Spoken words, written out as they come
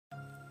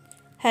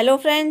Hello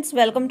friends,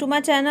 welcome to my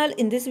channel.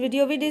 In this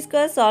video we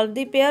discuss solve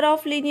the pair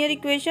of linear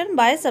equation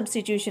by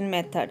substitution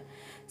method.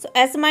 So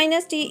s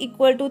minus t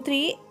equal to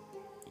 3,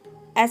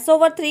 s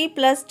over 3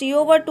 plus t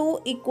over 2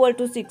 equal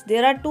to 6.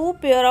 There are two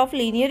pair of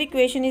linear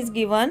equation is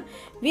given.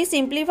 We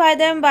simplify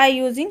them by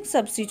using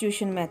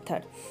substitution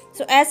method.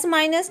 So s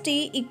minus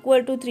t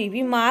equal to 3.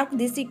 We mark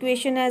this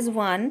equation as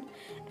 1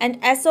 and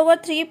s over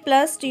 3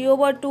 plus t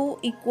over 2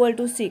 equal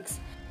to 6.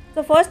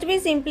 So first we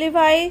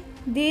simplify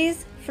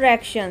these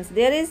fractions.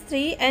 There is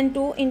 3 and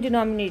 2 in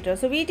denominator.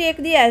 So we take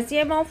the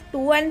LCM of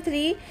 2 and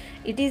 3.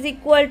 It is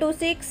equal to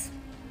 6.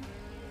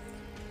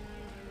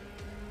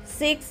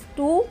 6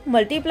 2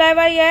 multiply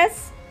by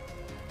s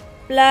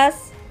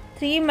plus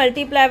 3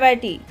 multiply by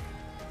t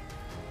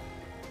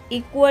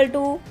equal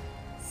to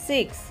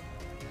 6.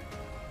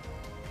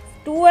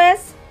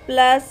 2s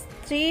plus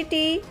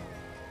 3t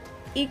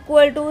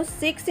equal to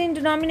 6 in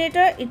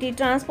denominator. It is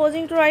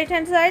transposing to right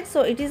hand side.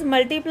 So it is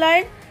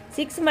multiplied.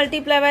 6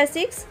 multiplied by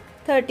 6,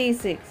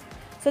 36.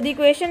 So the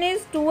equation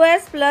is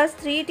 2s plus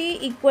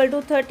 3t equal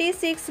to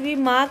 36. We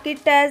mark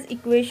it as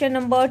equation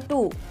number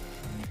 2.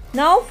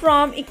 Now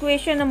from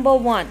equation number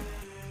 1,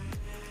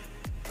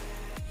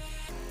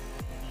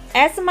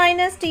 s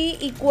minus t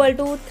equal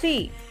to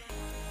 3.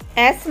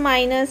 S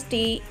minus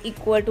t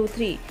equal to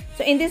 3.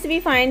 So in this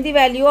we find the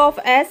value of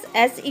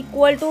s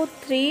equal to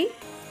 3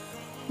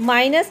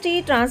 minus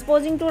t,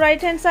 transposing to right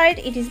hand side,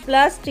 it is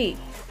plus t.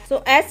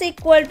 So s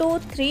equal to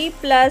 3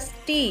 plus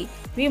t.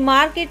 We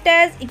mark it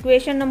as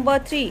equation number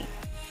 3.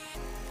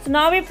 So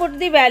now we put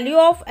the value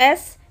of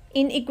s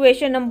in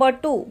equation number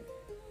 2.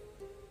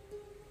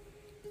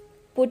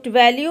 Put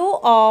value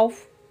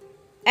of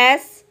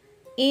s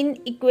in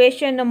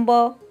equation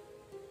number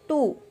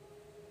 2.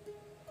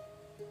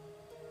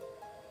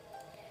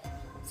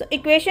 So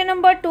equation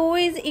number 2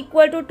 is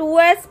equal to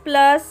 2s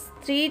plus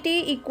 3t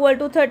equal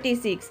to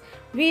 36.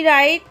 We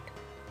write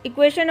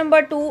equation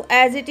number 2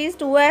 as it is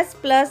 2s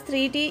plus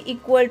 3t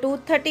equal to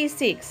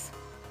 36.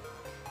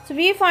 So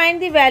we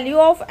find the value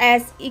of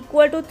s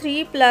equal to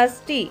 3 plus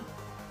t.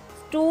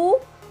 2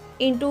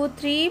 into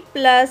 3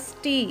 plus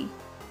t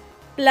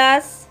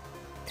plus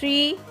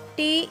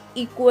 3t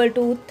equal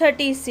to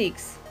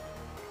 36.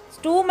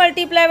 2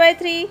 multiply by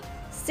 3,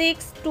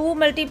 6, 2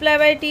 multiply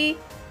by t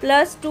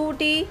plus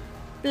 2t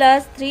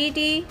plus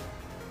 3t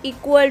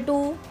equal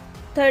to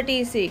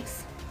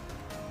 36.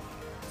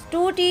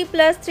 2t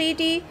plus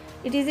 3t,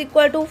 it is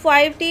equal to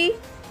 5t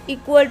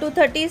equal to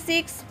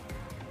 36.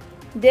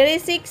 There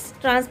is 6,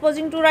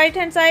 transposing to right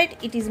hand side,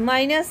 it is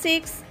minus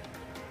 6.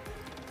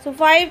 So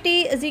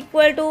 5t is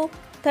equal to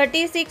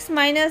 36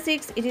 minus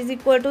 6, it is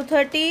equal to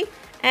 30,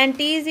 and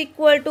t is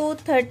equal to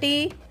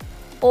 30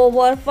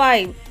 over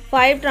 5.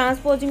 5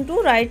 transposing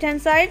to right hand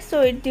side,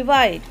 so it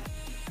divide.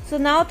 So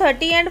now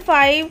 30 and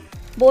 5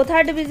 both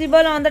are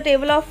divisible on the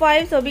table of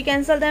 5, so we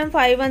cancel them.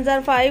 5 ones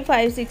are 5,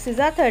 5 6s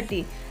are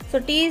 30. So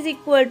t is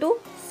equal to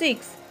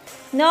 6.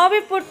 Now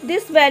we put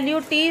this value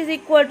t is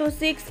equal to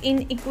 6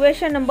 in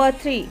equation number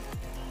 3.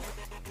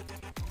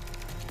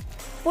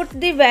 Put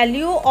the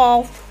value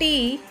of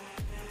t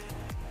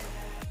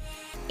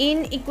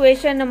in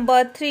equation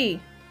number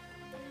 3.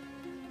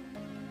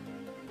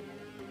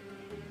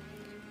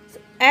 So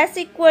s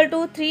equal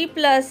to 3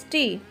 plus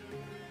t.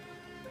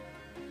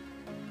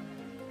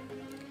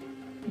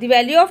 The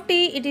value of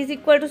t, it is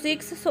equal to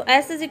 6. So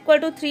s is equal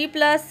to 3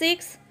 plus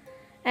 6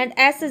 and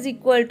s is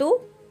equal to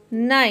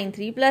 9.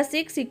 3 plus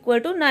 6 equal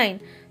to 9.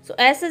 So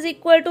s is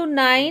equal to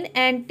 9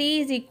 and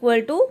t is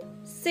equal to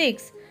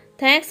 6.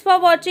 Thanks for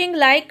watching.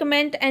 Like,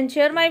 comment and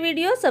share my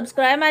video.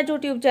 Subscribe my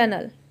YouTube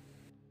channel.